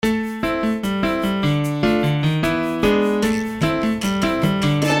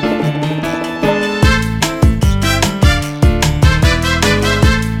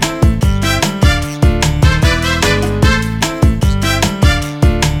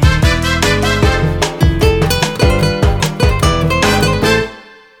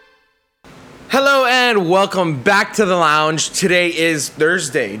and welcome back to the lounge. Today is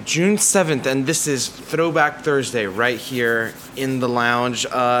Thursday, June 7th, and this is Throwback Thursday right here in the lounge.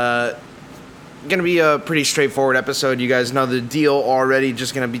 Gonna be a pretty straightforward episode. You guys know the deal already.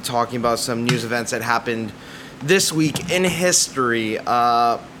 Just gonna be talking about some news events that happened this week in history.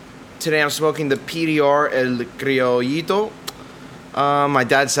 Today I'm smoking the PDR El Criollito. My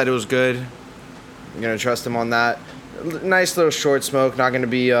dad said it was good. I'm gonna trust him on that. Nice little short smoke, not gonna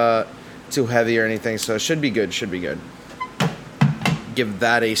be too heavy or anything, so it should be good. Give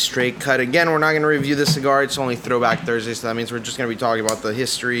that a straight cut. Again, we're not gonna review the cigar. It's only Throwback Thursday, so that means we're just gonna be talking about the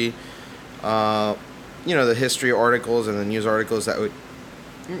history, the history articles and the news articles that would,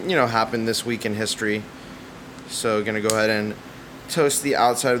 happen this week in history. So gonna go ahead and toast the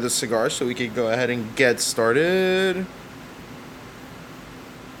outside of the cigar so we can go ahead and get started.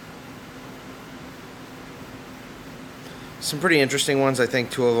 Some pretty interesting ones. I think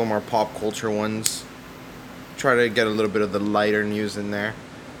two of them are pop culture ones. Try to get a little bit of the lighter news in there.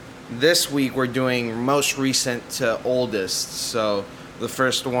 This week we're doing most recent to oldest. So the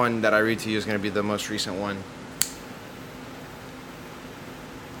first one that I read to you is going to be the most recent one.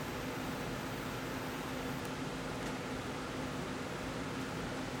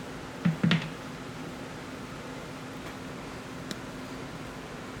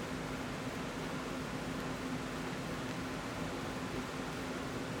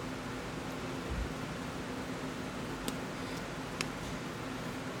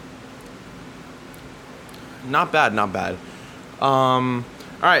 Not bad. All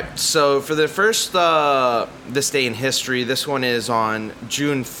right, so for the first this day in history, this one is on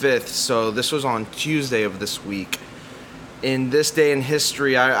June 5th, so this was on Tuesday of this week. In this day in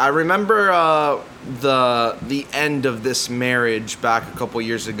history, I remember the end of this marriage back a couple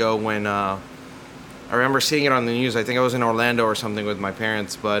years ago when I remember seeing it on the news. I think I was in Orlando or something with my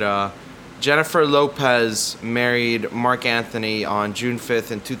parents, but Jennifer Lopez married Mark Anthony on June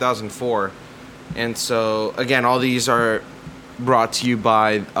 5th in 2004. And so, again, all these are brought to you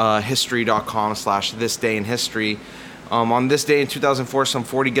by history.com/thisdayinhistory. On this day in 2004, some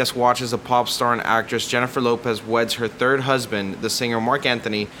 40 guest watches of pop star and actress Jennifer Lopez weds her third husband, the singer Mark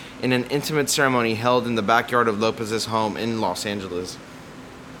Anthony, in an intimate ceremony held in the backyard of Lopez's home in Los Angeles.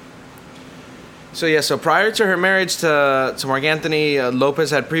 So prior to her marriage to Mark Anthony,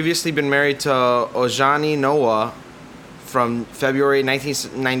 Lopez had previously been married to Ojani Noah from February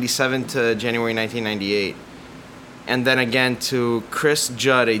 1997 to January 1998. And then again to Chris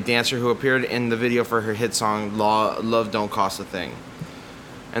Judd, a dancer who appeared in the video for her hit song Love Don't Cost a Thing.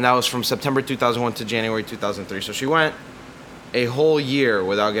 And that was from September 2001 to January 2003. So she went a whole year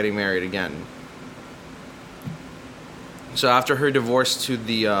without getting married again. So after her divorce to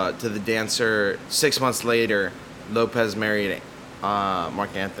the dancer, 6 months later, Lopez married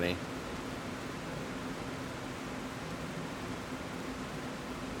Mark Anthony.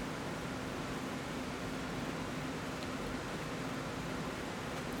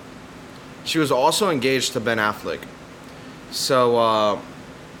 She was also engaged to Ben Affleck. So, a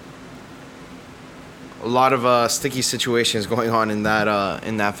lot of sticky situations going on in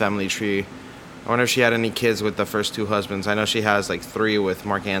that family tree. I wonder if she had any kids with the first two husbands. I know she has like 3 with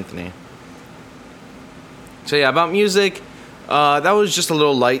Mark Anthony. So yeah, about music, that was just a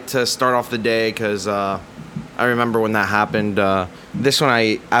little light to start off the day because I remember when that happened. This one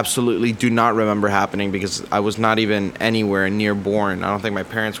I absolutely do not remember happening because I was not even anywhere near born. I don't think my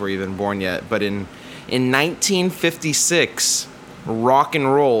parents were even born yet. But in 1956, rock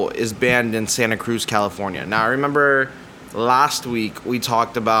and roll is banned in Santa Cruz, California. Now, I remember last week we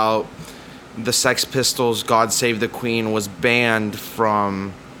talked about the Sex Pistols' God Save the Queen was banned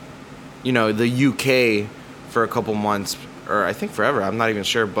from, the UK for a couple months. Or I think forever, I'm not even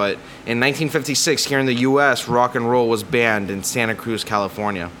sure, but in 1956, here in the U.S., rock and roll was banned in Santa Cruz,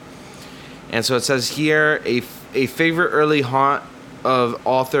 California. And so it says here, a favorite early haunt of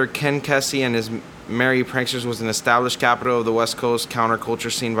author Ken Kesey and his merry pranksters was an established capital of the West Coast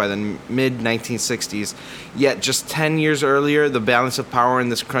counterculture scene by the mid-1960s. Yet just 10 years earlier, the balance of power in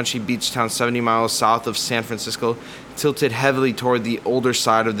this crunchy beach town 70 miles south of San Francisco tilted heavily toward the older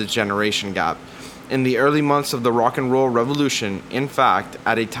side of the generation gap. In the early months of the rock and roll revolution, in fact,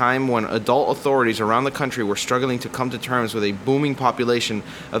 at a time when adult authorities around the country were struggling to come to terms with a booming population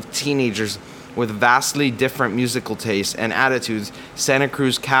of teenagers with vastly different musical tastes and attitudes, Santa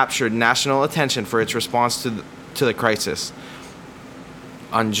Cruz captured national attention for its response to the crisis.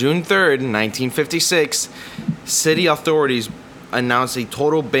 On June 3rd, 1956, city authorities announced a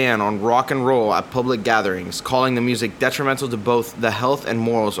total ban on rock and roll at public gatherings, calling the music detrimental to both the health and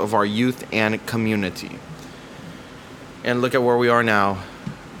morals of our youth and community. And look at where we are now.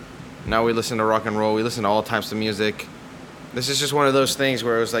 Now we listen to rock and roll. We listen to all types of music. This is just one of those things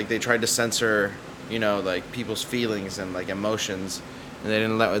where it was like they tried to censor, like people's feelings and like emotions, and they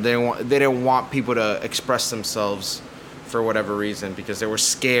didn't want people to express themselves for whatever reason because they were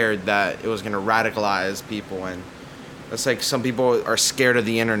scared that it was going to radicalize people. And it's like some people are scared of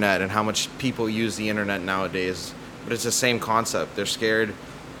the internet and how much people use the internet nowadays, but it's the same concept. They're scared.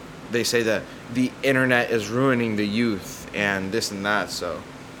 They say that the internet is ruining the youth and this and that. So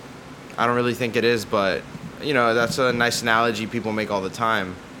I don't really think it is, but that's a nice analogy people make all the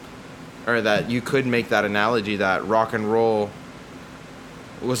time, or that you could make that analogy that rock and roll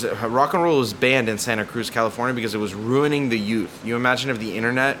was banned in Santa Cruz, California because it was ruining the youth. You imagine if the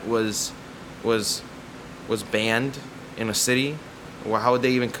internet was banned in a city, well, how would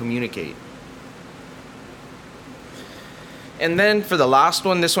they even communicate? And then for the last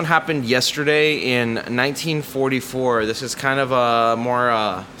one, this one happened yesterday in 1944. This is kind of a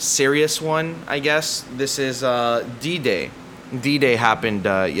more serious one, I guess. This is D-Day. D-Day happened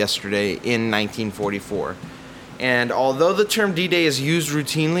yesterday in 1944. And although the term D-Day is used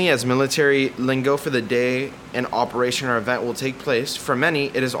routinely as military lingo for the day an operation or event will take place, for many,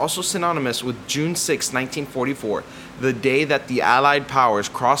 it is also synonymous with June 6, 1944, the day that the Allied powers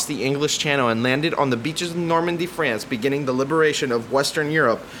crossed the English Channel and landed on the beaches of Normandy, France, beginning the liberation of Western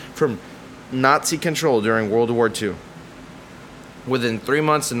Europe from Nazi control during World War II. Within 3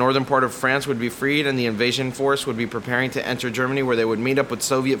 months, the northern part of France would be freed and the invasion force would be preparing to enter Germany, where they would meet up with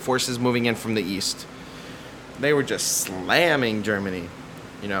Soviet forces moving in from the east. They were just slamming Germany,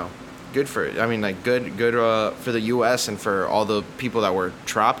 good for it. I mean, like good for the U.S. and for all the people that were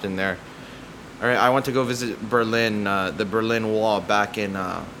trapped in there. All right, I went to go visit Berlin, the Berlin Wall, back in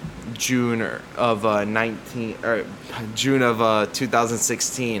June of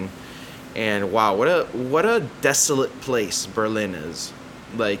 2016, and wow, what a desolate place Berlin is.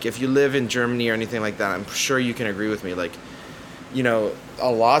 Like, if you live in Germany or anything like that, I'm sure you can agree with me. Like,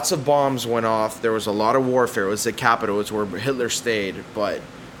 lots of bombs went off. There was a lot of warfare. It was the capital. It's where Hitler stayed, but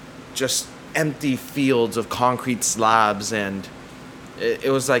just empty fields of concrete slabs, and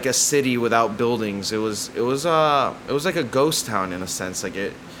it was like a city without buildings. It was like a ghost town in a sense.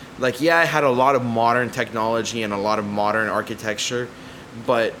 It had a lot of modern technology and a lot of modern architecture,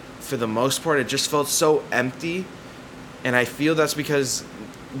 but for the most part, it just felt so empty. And I feel that's because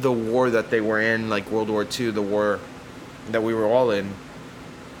the war that they were in, like World War II, the war that we were all in,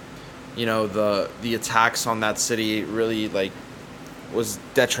 the attacks on that city really was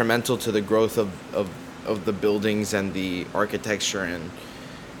detrimental to the growth of the buildings and the architecture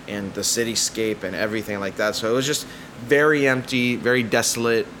and the cityscape and everything like that. So it was just very empty, very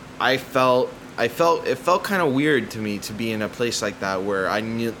desolate. It felt kind of weird to me to be in a place like that where I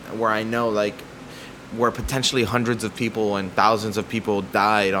know where potentially hundreds of people and thousands of people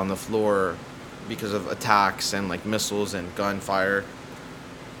died on the floor because of attacks and missiles and gunfire.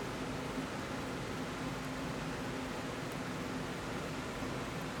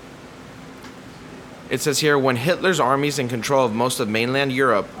 It says here, when Hitler's armies in control of most of mainland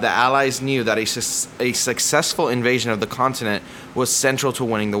Europe, the Allies knew that a successful invasion of the continent was central to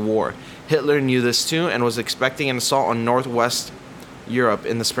winning the war. Hitler knew this too and was expecting an assault on northwest Europe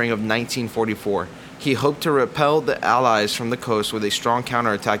in the spring of 1944. He hoped to repel the Allies from the coast with a strong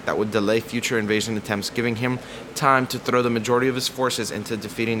counterattack that would delay future invasion attempts, giving him time to throw the majority of his forces into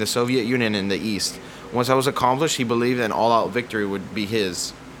defeating the Soviet Union in the east. Once that was accomplished, he believed an all-out victory would be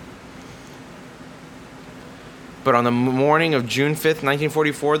his. But on the morning of June 5th,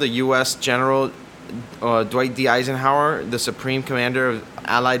 1944, the U.S. General Dwight D. Eisenhower, the supreme commander of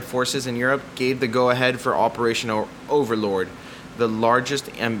Allied forces in Europe, gave the go-ahead for Operation Overlord, the largest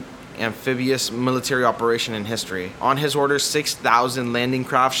amphibious military operation in history. On his orders, 6,000 landing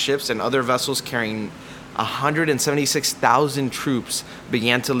craft, ships, and other vessels carrying 176,000 troops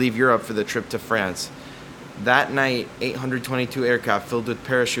began to leave Europe for the trip to France. That night, 822 aircraft filled with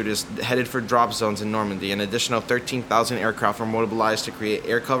parachutists headed for drop zones in Normandy. An additional 13,000 aircraft were mobilized to create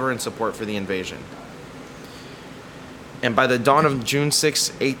air cover and support for the invasion. And by the dawn of June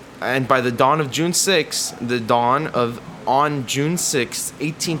 6,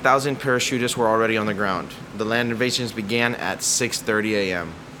 18,000 parachutists were already on the ground. The land invasions began at 6:30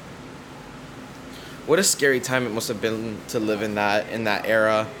 a.m. What a scary time it must have been to live in that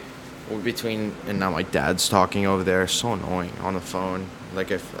era. And now my dad's talking over there, so annoying on the phone.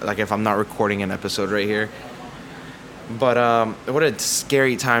 If I'm not recording an episode right here. But what a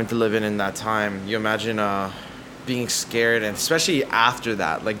scary time to live in that time. You imagine being scared, and especially after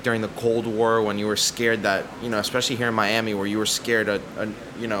that, during the Cold War, when you were scared that, especially here in Miami, where you were scared a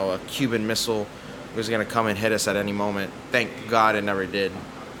Cuban missile was gonna come and hit us at any moment. Thank God it never did.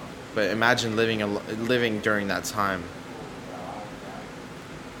 But imagine living during that time.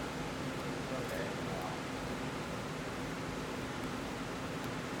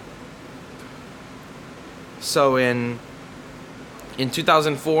 So in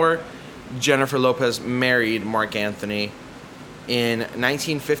 2004, Jennifer Lopez married Marc Anthony. In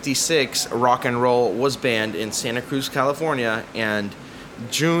 1956, rock and roll was banned in Santa Cruz, California, and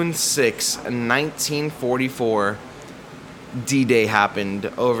June 6, 1944, D-Day happened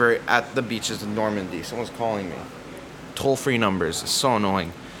over at the beaches of Normandy. Someone's calling me. Toll-free numbers. It's so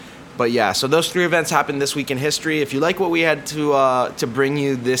annoying. But yeah, so those 3 events happened this week in history. If you like what we had to bring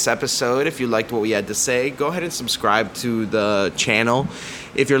you this episode, if you liked what we had to say, go ahead and subscribe to the channel.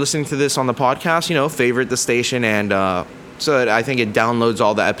 If you're listening to this on the podcast, favorite the station, and so I think it downloads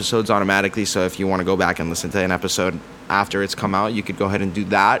all the episodes automatically. So if you want to go back and listen to an episode after it's come out, you could go ahead and do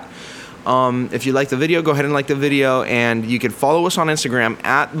that. If you like the video, go ahead and like the video, and you can follow us on Instagram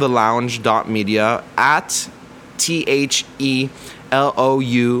at thelounge.media, at THELOUNGE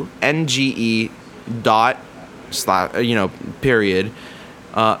period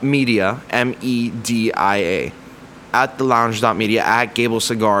media MEDIA, at thelounge.media, at Gable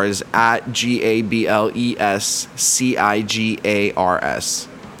Cigars, at GABLESCIGARS,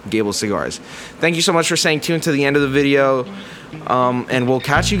 Gable Cigars. Thank you so much for staying tuned to the end of the video, and we'll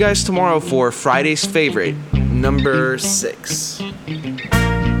catch you guys tomorrow for Friday's favorite, number 6.